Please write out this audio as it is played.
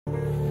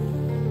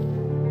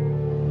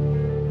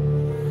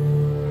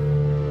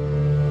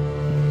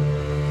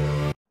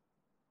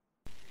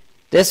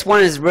This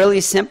one is really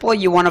simple.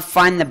 You want to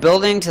find the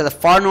building to the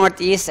far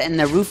northeast and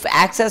the roof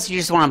access. You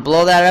just want to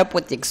blow that up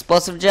with the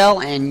explosive gel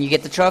and you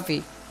get the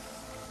trophy.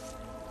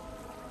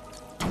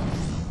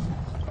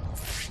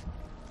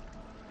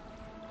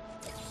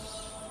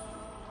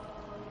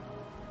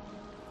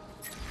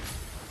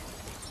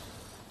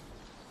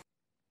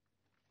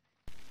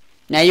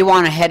 Now you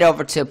want to head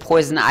over to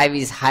Poison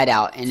Ivy's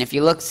hideout, and if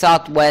you look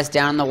southwest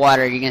down in the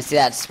water, you're going to see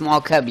that small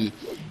cubby.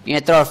 You're going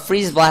to throw a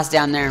freeze blast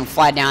down there and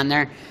fly down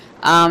there.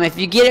 If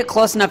you get it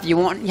close enough, you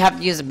won't have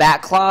to use a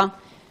bat claw.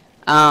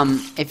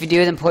 If you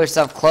do, then pull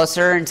yourself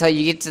closer until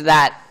you get to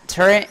that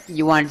turret.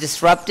 You want to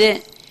disrupt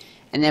it,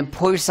 and then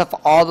pull yourself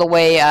all the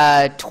way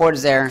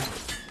towards there.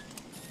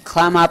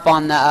 Climb up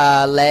on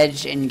the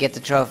ledge and get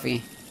the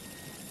trophy.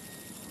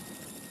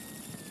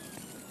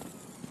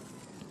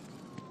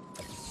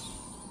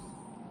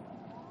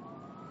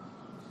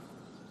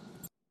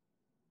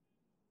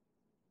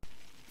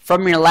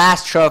 From your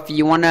last trophy,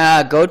 you want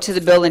to go to the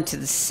building to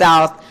the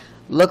south,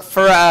 look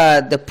for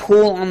the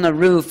pool on the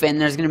roof, and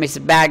there's going to be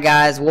some bad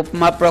guys. Whoop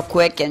them up real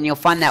quick, and you'll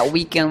find that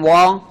weakened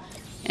wall,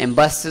 and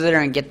bust through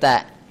there and get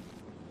that.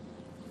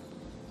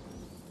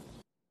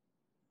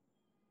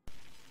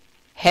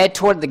 Head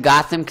toward the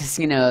Gotham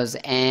casinos,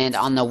 and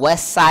on the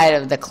west side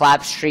of the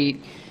collapsed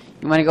street,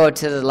 you want to go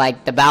to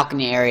the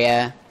balcony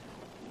area.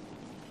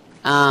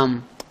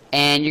 And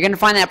you're going to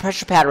find that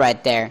pressure pad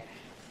right there.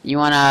 You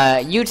want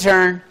to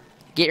U-turn.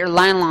 Get your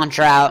line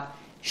launcher out,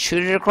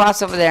 shoot it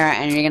across over there,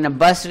 and you're going to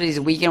bust through these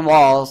weakened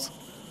walls,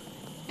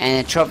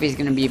 and the trophy is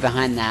going to be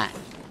behind that.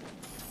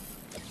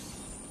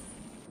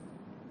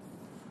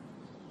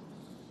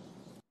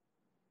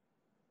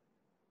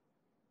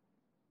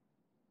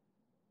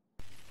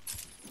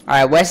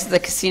 Alright, west of the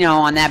casino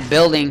on that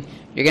building,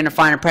 you're going to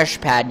find a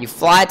pressure pad. You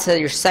fly to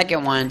your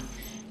second one,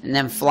 and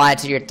then fly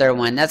to your third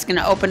one. That's going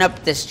to open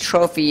up this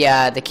trophy,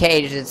 the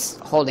cage that's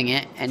holding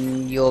it,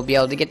 and you'll be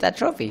able to get that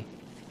trophy.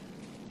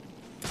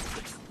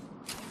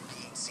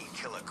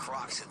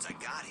 Since I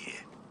got here,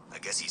 I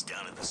guess he's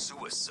down in the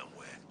sewers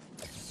somewhere.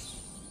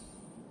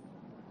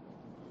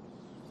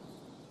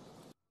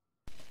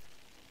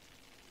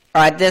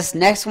 Alright, this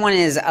next one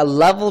is a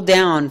level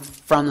down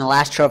from the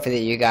last trophy that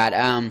you got.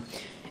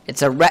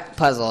 It's a wreck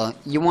puzzle.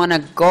 You want to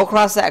go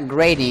across that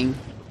grating,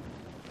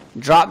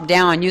 drop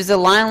down, use the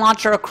line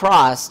launcher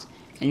across,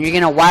 and you're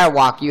going to wire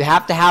walk. You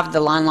have to have the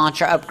line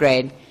launcher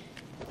upgrade,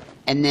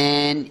 and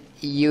then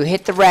you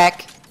hit the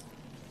wreck,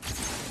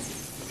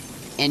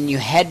 and you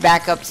head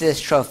back up to this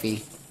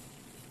trophy.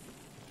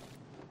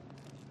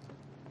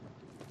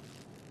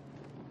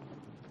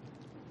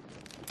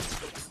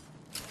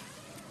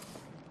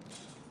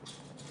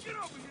 Get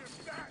over here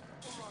back,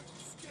 or are you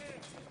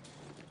scared?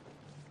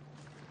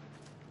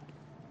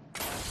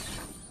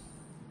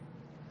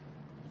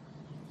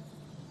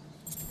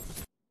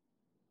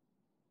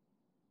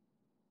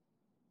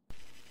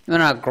 You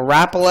want to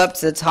grapple up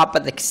to the top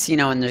of the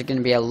casino, and there's going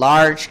to be a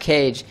large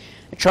cage.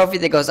 A trophy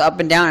that goes up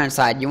and down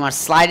inside. You want to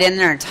slide in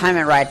there and time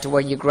it right to where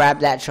you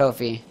grab that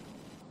trophy.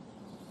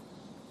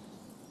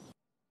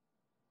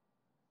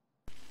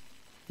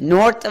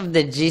 North of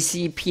the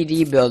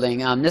GCPD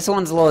building, this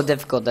one's a little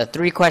difficult. The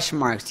 3 question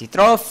marks. You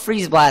throw a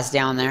freeze blast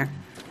down there,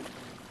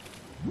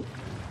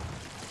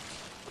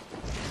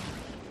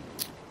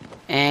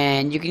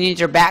 and you can use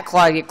your bat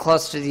claw to get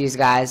close to these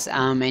guys.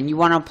 And you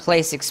want to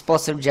place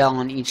explosive gel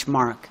on each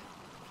mark.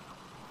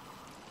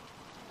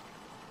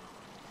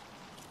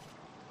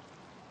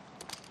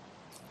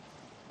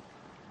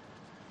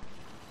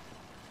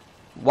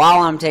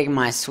 While I'm taking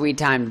my sweet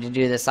time to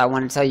do this, I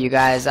want to tell you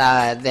guys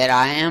that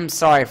I am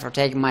sorry for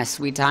taking my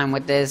sweet time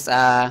with this.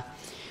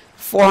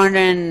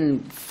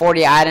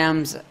 440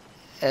 items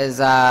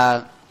is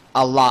a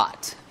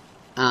lot.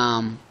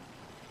 A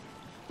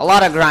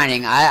lot of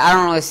grinding. I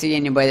don't really see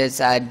anybody that's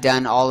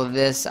done all of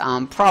this.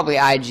 Probably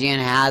IGN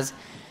has,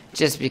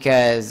 just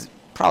because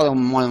probably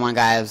more than one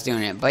guy was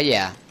doing it. But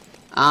yeah.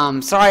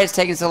 Sorry it's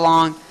taking so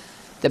long.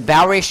 The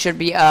Bowery should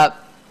be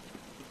up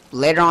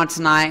later on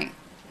tonight.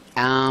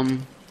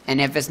 And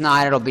if it's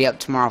not, it'll be up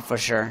tomorrow for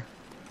sure.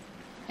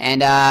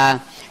 And,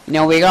 you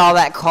know, we got all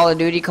that Call of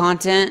Duty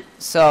content,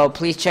 so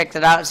please check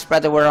that out,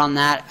 spread the word on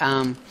that.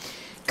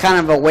 Kind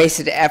of a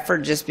wasted effort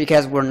just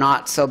because we're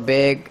not so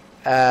big,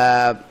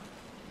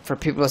 for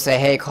people to say,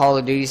 hey, Call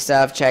of Duty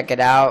stuff, check it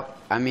out.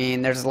 I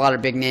mean, there's a lot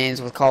of big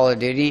names with Call of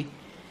Duty,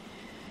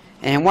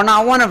 and we're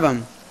not one of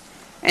them.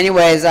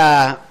 Anyways,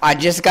 I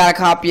just got a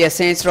copy of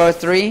Saints Row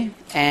 3,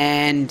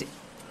 and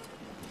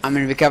I'm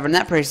going to be covering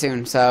that pretty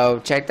soon,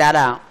 so check that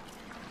out.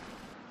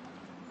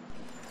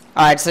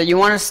 Alright, so you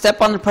want to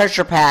step on the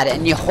pressure pad,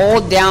 and you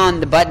hold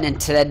down the button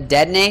to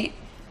detonate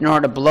in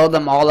order to blow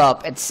them all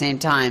up at the same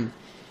time.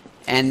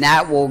 And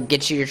that will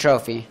get you your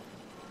trophy.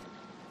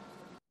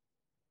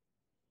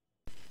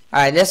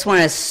 Alright, this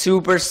one is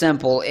super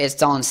simple.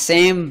 It's on the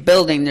same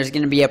building. There's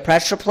going to be a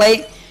pressure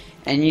plate,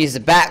 and you use the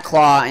bat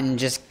claw and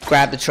just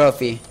grab the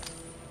trophy.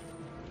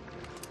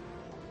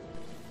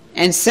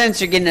 And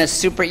since you're getting a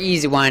super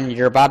easy one,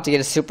 you're about to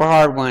get a super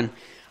hard one.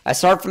 I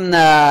start from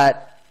the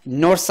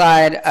north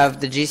side of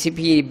the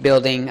GCP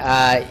building.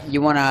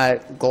 You want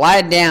to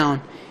glide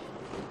down,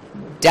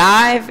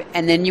 dive,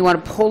 and then you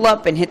want to pull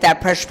up and hit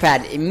that pressure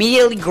pad.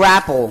 Immediately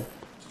grapple,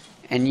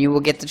 and you will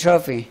get the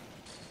trophy.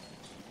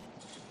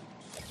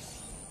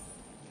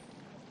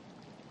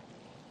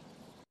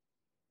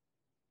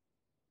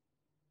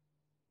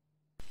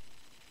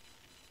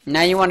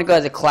 Now you want to go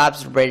to the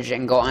collapsed bridge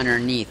and go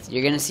underneath.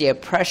 You're going to see a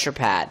pressure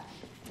pad.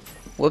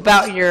 Whip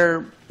out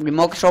your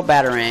remote control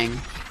batarang,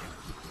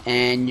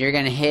 and you're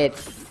going to hit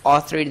all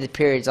 3 of the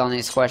periods on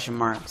these question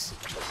marks.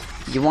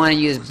 You want to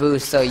use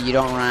boost so you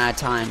don't run out of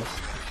time.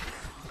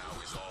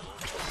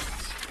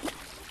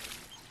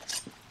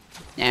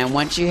 And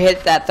once you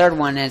hit that 3rd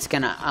one, it's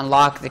going to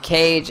unlock the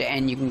cage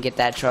and you can get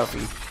that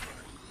trophy.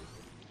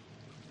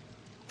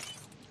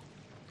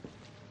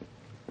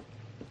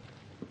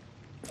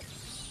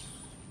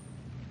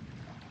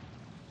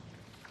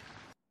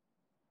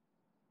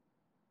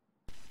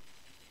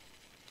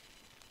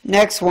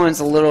 Next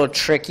one's a little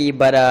tricky,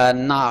 but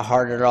not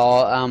hard at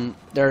all.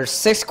 There are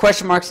 6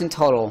 question marks in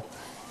total.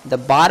 The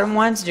bottom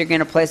ones you're going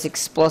to place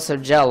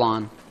explosive gel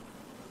on.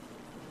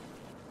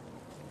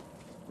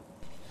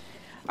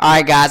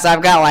 Alright guys,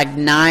 I've got like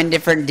 9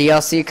 different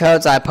DLC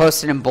codes I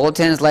posted in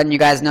bulletins letting you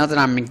guys know that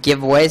I'm going to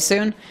give away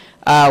soon.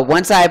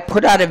 Once I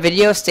put out a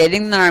video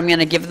stating that I'm going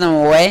to give them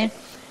away,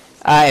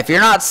 if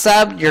you're not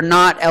subbed, you're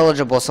not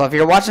eligible. So if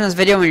you're watching this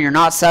video and you're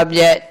not subbed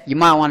yet, you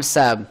might want to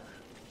sub.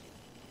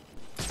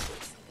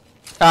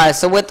 Alright,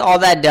 so with all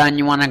that done,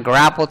 you want to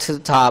grapple to the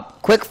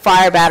top. Quick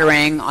fire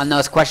batarang on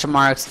those question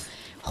marks.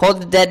 Hold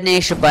the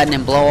detonation button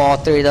and blow all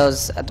 3 of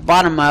those at the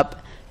bottom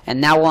up.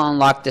 And that will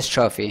unlock this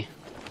trophy.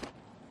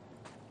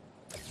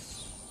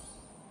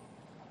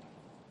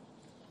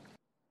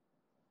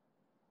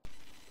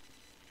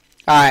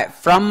 Alright,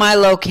 from my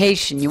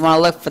location, you want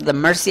to look for the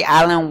Mercy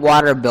Island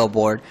water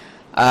billboard.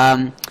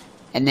 And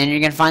then you're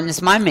going to find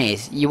this mine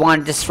maze. You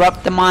want to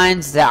disrupt the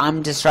mines that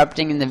I'm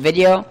disrupting in the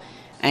video.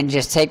 And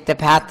just take the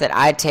path that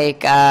I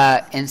take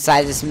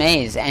inside this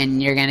maze,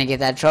 and you're gonna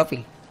get that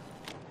trophy.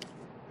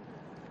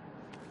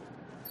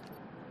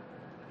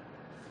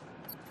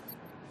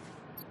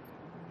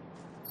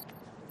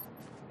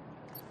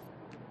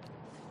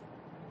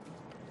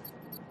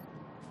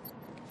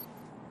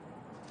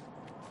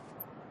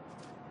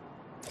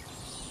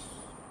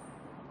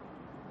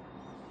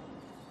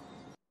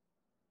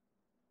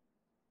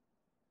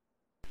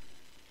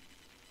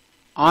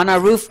 On a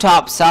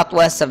rooftop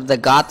southwest of the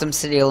Gotham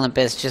City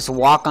Olympus, just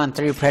walk on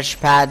 3 pressure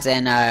pads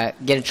and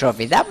get a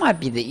trophy. That might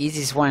be the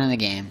easiest one in the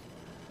game.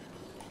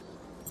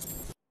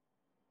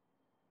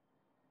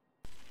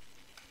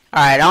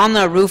 Alright, on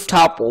the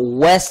rooftop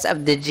west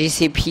of the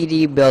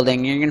GCPD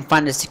building, you're going to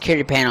find a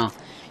security panel.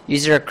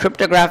 Use your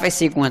cryptographic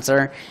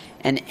sequencer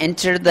and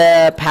enter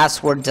the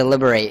password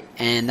deliberate.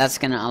 And that's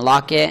going to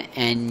unlock it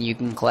and you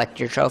can collect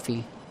your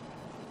trophy.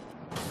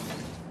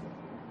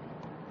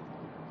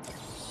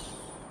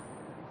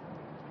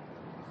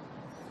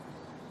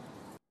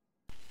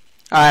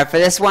 Alright, for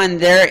this one,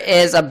 there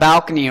is a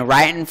balcony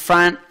right in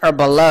front or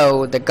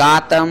below the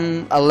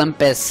Gotham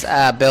Olympus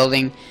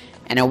building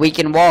and a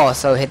weakened wall.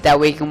 So hit that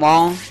weakened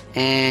wall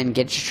and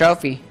get your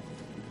trophy.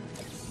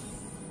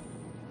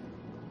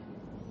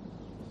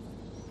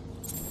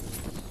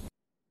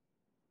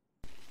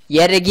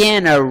 Yet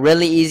again, a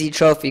really easy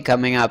trophy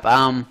coming up.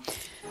 On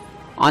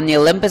the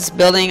Olympus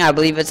building, I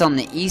believe it's on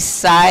the east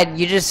side,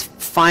 you just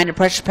find a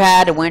pressure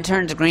pad, and when it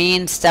turns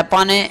green, step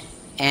on it,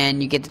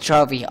 and you get the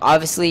trophy.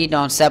 Obviously,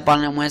 don't step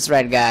on it when it's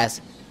red, guys.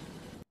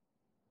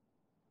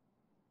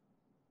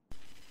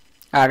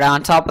 Alright,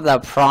 on top of the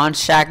Prawn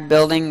Shack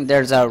building,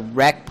 there's a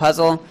wreck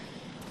puzzle.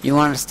 You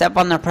want to step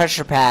on the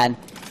pressure pad,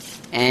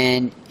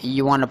 and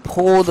you want to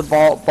pull the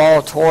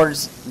ball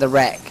towards the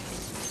wreck.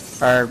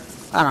 Or,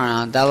 I don't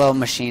know, that little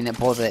machine that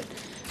pulls it.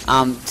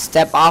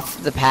 Step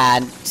off the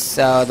pad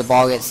so the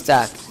ball gets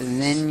stuck.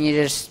 And then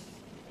you just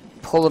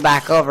pull it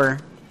back over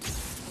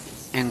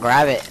and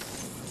grab it.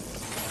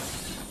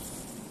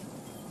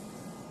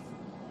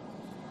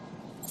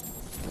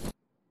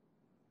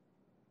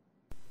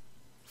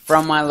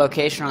 From my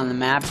location on the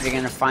map, you're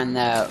going to find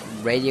the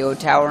radio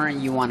tower.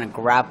 You want to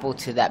grapple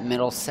to that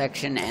middle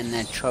section and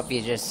the trophy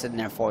is just sitting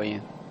there for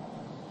you.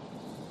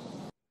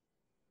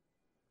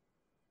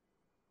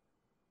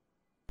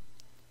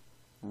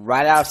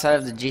 Right outside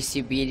of the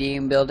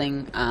GCBD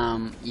building,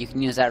 you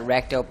can use that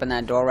rec to open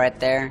that door right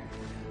there.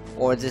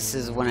 Or this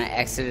is when I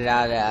exited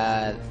out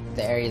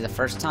the area the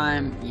first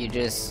time. You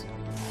just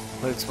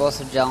put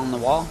explosive gel on the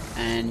wall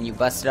and you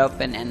bust it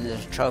open and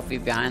there's a trophy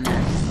behind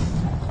there.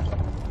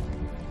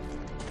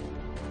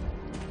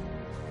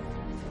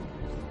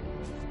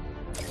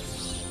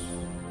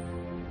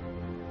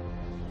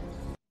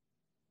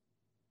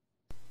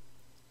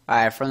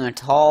 Alright, from the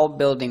tall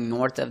building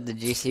north of the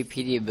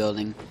GCPD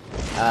building,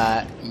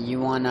 you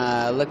want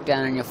to look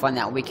down and you'll find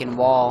that weakened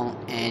wall,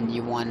 and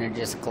you want to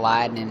just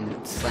glide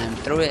and slam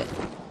through it,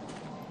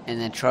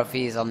 and the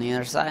trophy is on the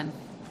other side.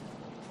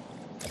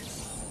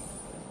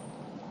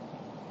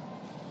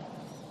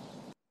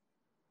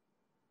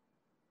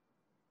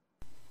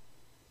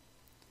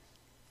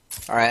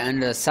 Alright,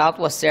 under the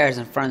southwest stairs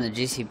in front of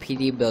the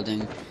GCPD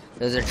building,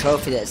 there's a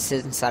trophy that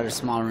sits inside a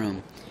small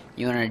room.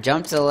 You want to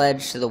jump to the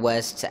ledge to the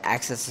west to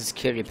access the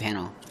security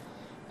panel.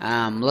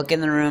 Look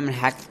in the room and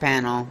hack the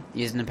panel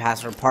using the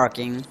password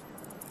parking.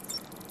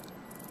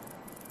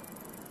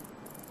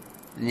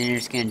 And then you're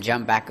just going to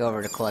jump back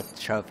over to collect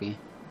the trophy.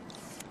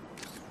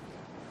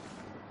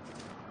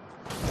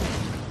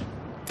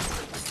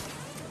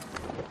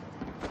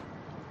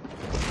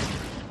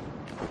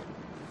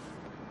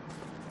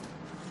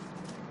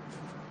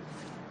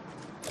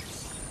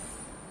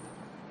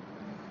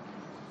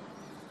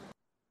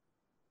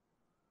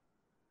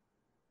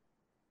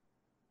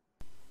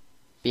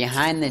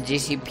 Behind the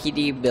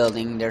GCPD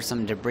building, there's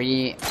some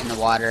debris in the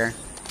water.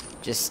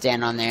 Just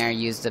stand on there,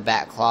 use the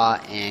bat claw,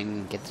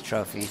 and get the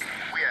trophy.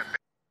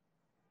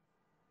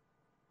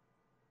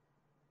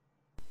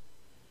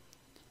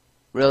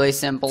 Really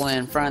simple.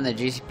 In front of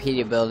the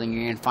GCPD building,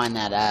 you're going to find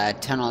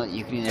that tunnel that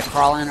you can either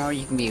crawl in or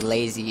you can be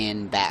lazy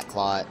and bat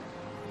claw it.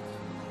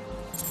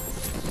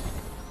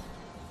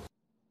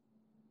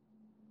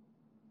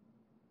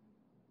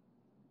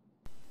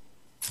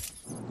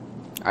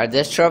 Alright,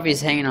 this trophy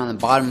is hanging on the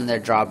bottom of their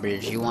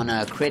drawbridge. You want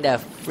to create a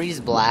freeze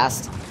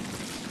blast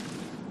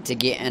to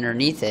get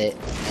underneath it,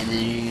 and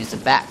then you use the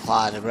bat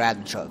claw to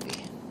grab the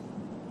trophy.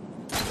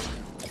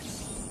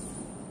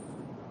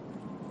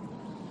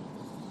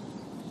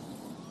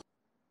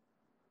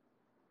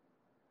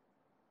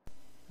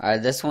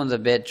 Alright, this one's a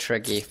bit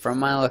tricky. From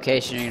my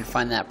location, you're going to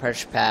find that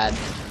pressure pad,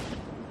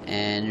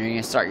 and you're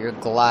going to start your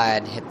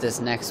glide, hit this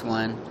next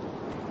one,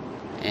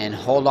 and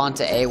hold on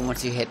to A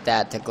once you hit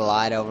that to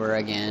glide over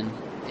again.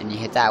 And you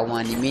hit that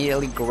one,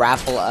 immediately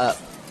grapple up.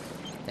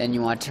 Then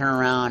you want to turn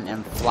around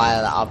and fly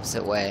the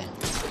opposite way.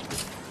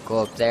 Go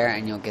up there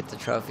and you'll get the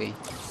trophy.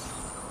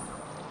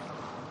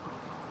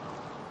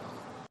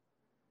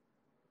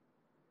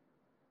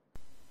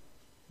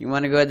 You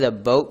want to go to the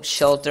boat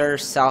shelter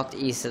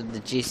southeast of the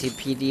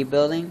GCPD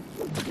building.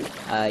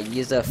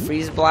 Use a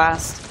freeze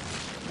blast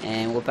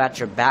and whip out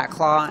your bat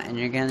claw, and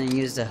you're going to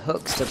use the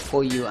hooks to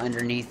pull you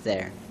underneath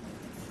there.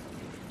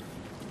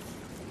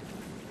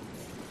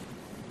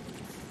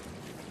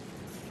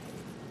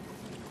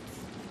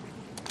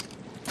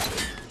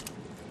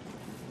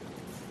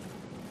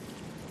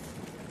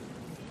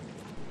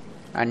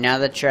 Alright, now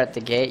that you're at the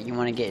gate, you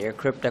want to get your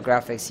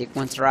cryptographic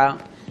sequencer out,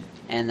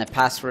 and the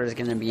password is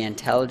going to be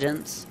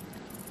intelligence.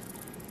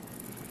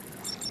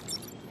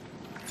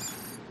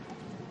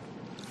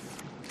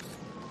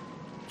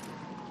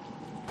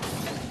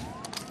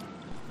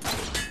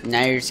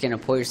 Now you're just going to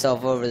pull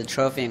yourself over the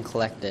trophy and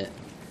collect it.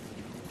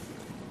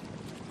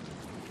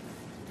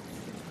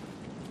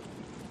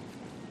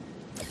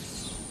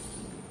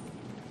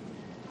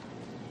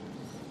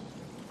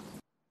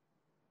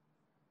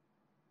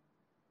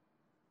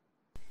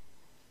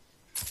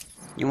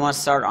 You want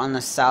to start on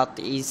the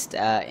southeast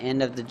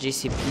end of the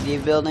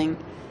GCPD building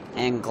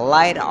and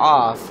glide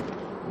off,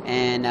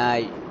 and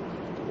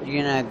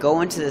you're going to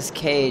go into this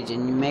cage,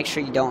 and you make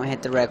sure you don't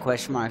hit the red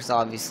question marks,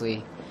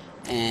 obviously,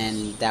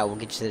 and that will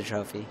get you the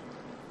trophy.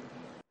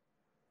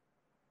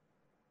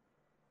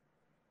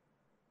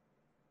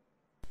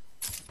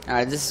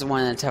 Alright, this is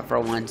one of the tougher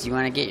ones. You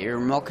want to get your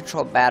remote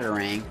control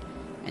batarang,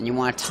 and you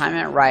want to time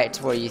it right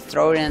to where you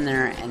throw it in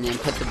there and then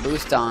put the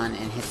boost on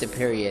and hit the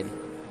period.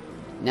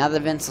 Now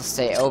the vents will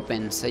stay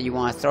open, so you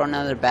want to throw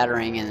another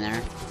batarang in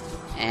there,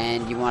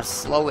 and you want to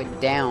slow it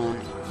down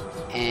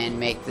and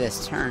make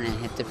this turn and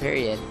hit the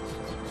period.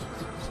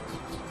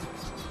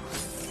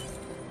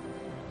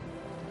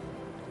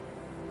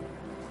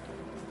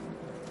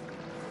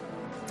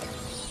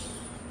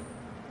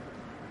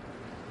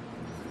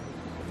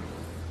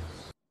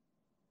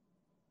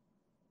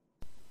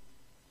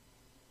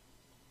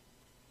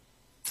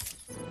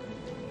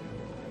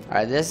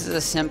 Alright, this is a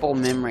simple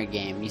memory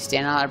game. You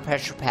stand on a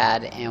pressure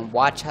pad and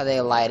watch how they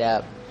light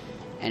up,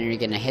 and you're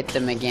gonna hit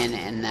them again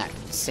in that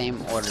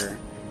same order.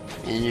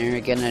 And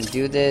you're gonna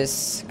do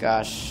this,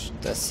 gosh,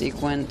 the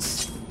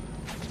sequence.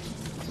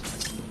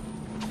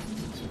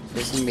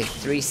 There's gonna be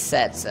 3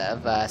 sets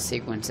of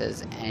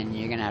sequences, and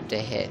you're gonna have to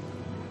hit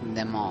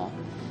them all.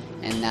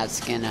 And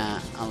that's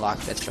gonna unlock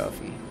the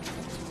trophy.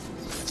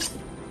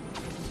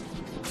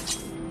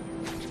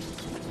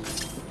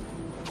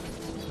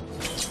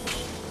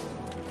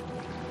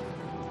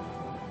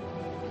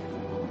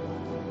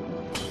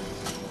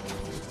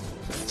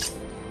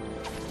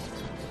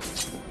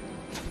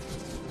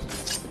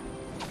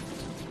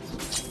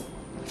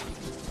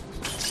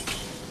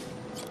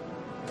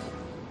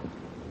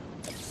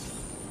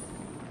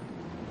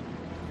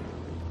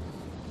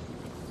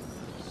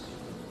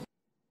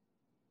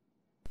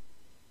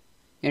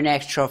 Your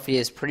next trophy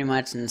is pretty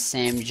much in the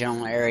same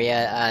general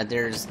area.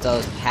 There's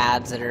those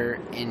pads that are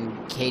in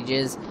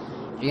cages.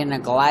 You're going to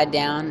glide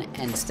down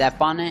and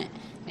step on it,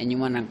 and you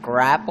want to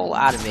grapple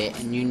out of it,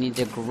 and you need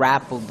to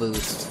grapple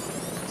boost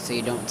so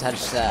you don't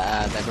touch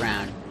the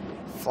ground.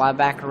 Fly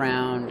back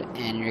around,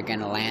 and you're going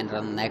to land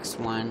on the next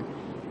one,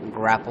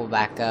 grapple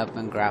back up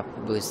and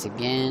grapple boost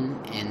again,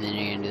 and then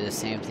you're going to do the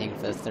same thing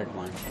for the third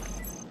one.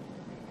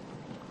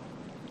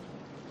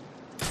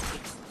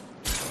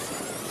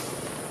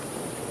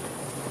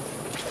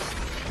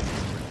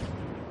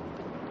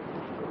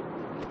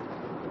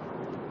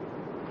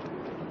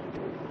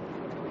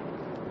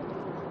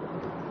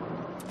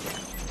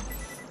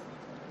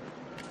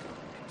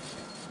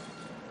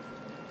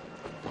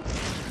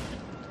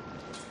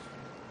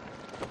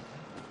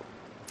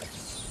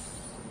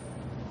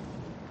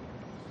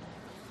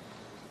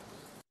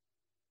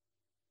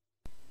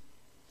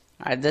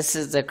 Alright, this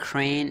is the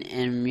crane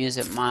in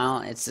Amusement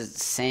Mile. It's the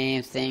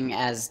same thing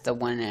as the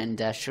one in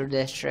Industrial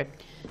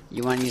District.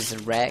 You want to use the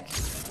wreck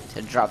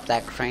to drop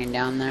that crane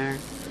down there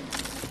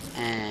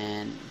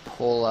and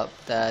pull up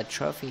the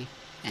trophy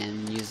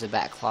and use the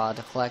back claw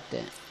to collect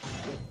it.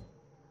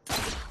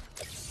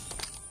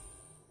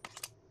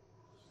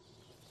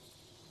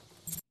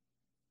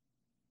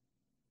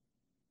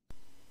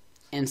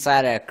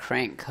 Inside of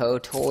Crank Co.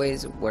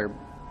 Toys, where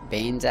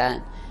Bane's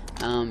at,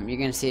 you're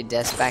gonna see a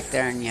desk back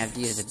there, and you have to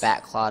use the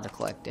back claw to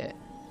collect it.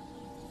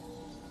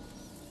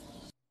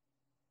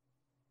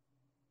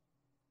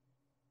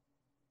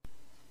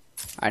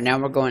 Alright, now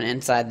we're going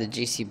inside the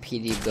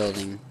GCPD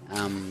building.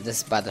 This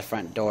is by the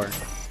front door.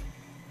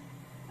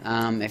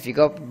 If you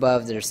go up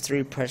above, there's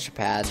 3 pressure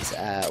pads.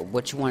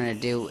 What you want to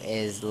do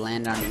is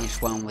land on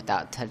each one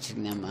without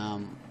touching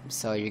them.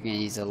 So you're going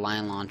to use a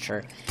line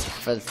launcher.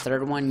 For the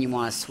 3rd one, you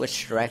want to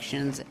switch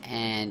directions,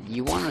 and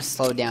you want to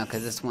slow down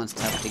because this one's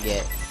tough to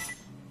get,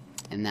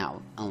 and that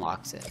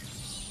unlocks it.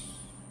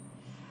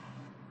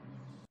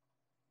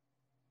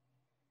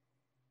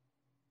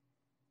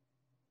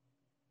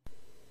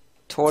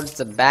 Towards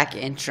the back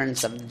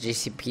entrance of the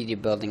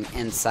GCPD building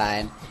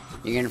inside,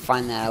 you're going to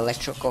find that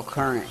electrical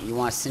current. You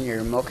want to send your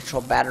remote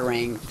control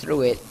batarang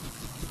through it,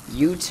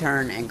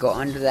 U-turn, and go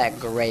under that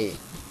grate.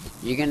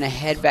 You're going to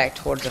head back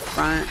towards the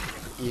front,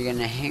 you're going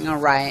to hang a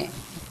right,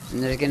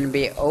 and there's going to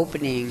be an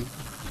opening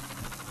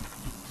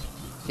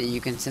that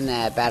you can send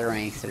that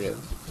batarang through.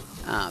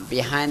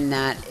 Behind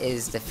that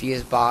is the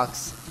fuse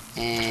box,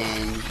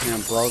 and you're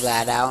going to blow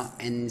that out,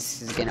 and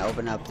this is going to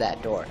open up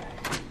that door.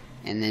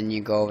 And then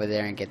you go over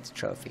there and get the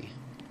trophy.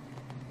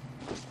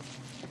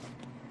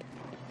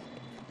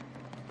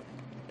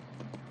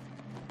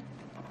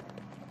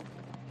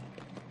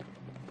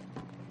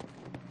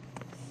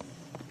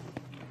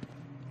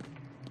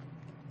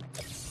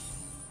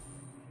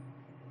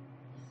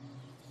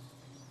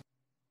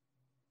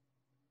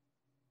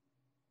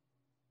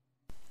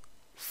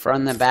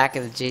 From the back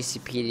of the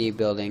JCPD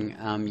building,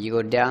 you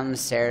go down the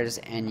stairs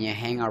and you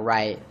hang a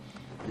right,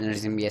 and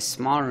there's going to be a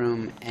small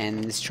room,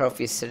 and this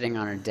trophy is sitting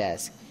on a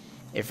desk.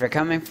 If you're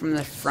coming from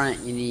the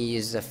front, you need to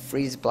use the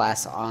freeze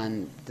blast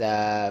on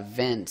the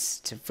vents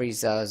to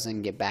freeze those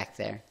and get back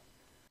there.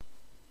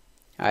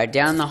 Alright,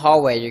 down the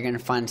hallway you're going to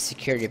find a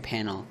security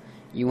panel.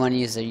 You want to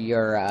use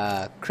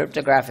your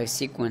cryptographic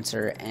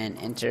sequencer and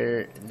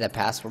enter the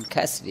password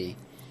custody.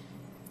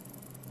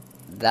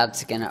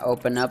 That's going to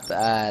open up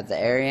the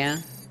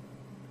area.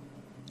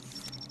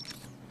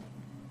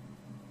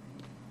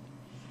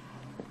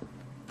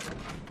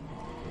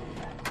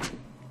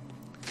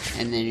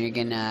 And then you're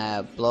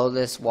gonna blow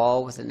this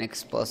wall with an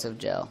explosive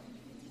gel.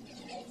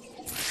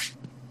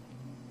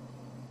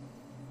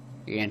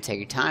 You're gonna take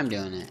your time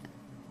doing it.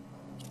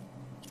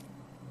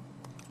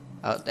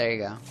 Oh, there you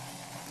go.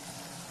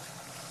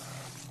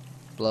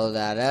 Blow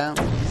that up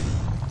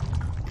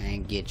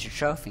and get your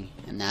trophy.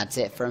 And that's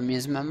it for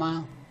Amusement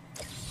Mile.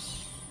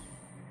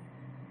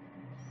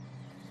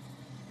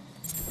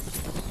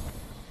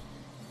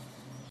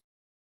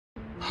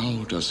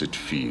 How does it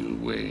feel,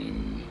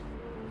 Wayne,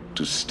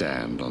 to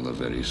stand on the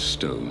very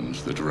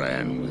stones that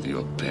ran with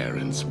your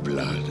parents'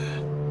 blood?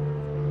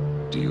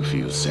 Do you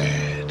feel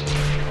sad?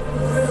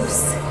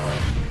 Bruce.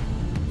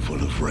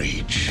 Full of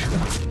rage?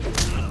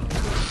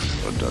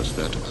 Or does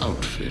that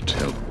outfit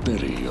help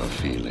bury your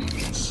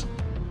feelings,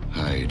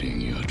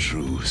 hiding your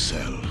true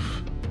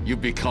self? You've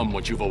become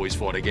what you've always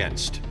fought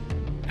against,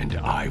 and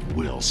I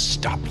will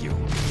stop you.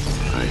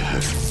 I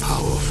have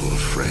powerful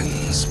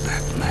friends,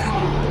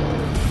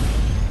 Batman.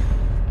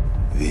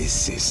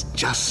 This is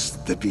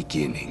just the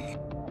beginning.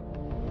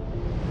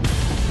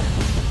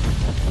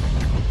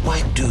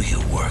 Why do you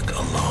work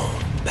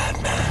alone,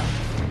 Batman?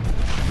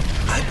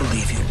 I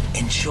believe you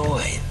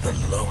enjoy the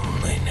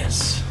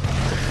loneliness.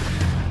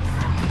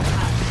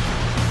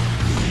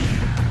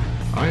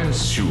 I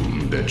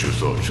assumed that you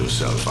thought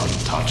yourself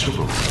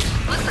untouchable.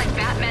 Looks like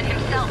Batman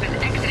himself is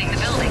exiting the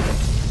building.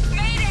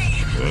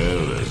 Mayday!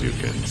 Well, as you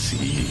can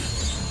see,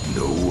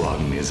 no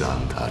one is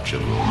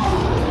untouchable.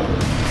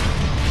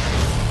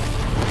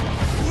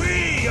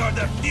 We are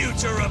the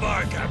future of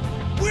Arkham!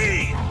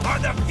 We are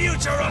the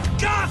future of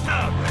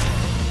Gotham!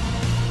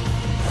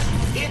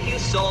 If you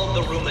solve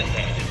the room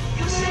ahead,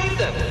 you save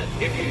them.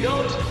 If you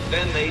don't,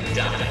 then they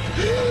die.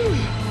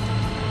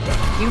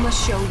 You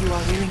must show you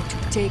are willing to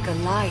take a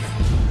life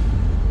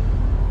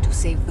to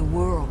save the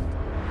world.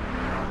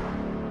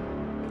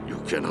 You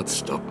cannot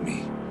stop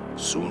me.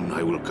 Soon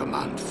I will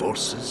command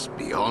forces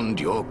beyond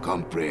your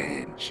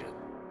comprehension.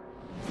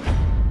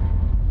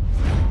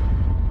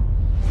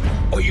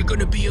 Are you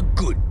gonna be a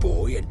good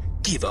boy and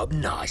give up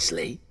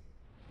nicely?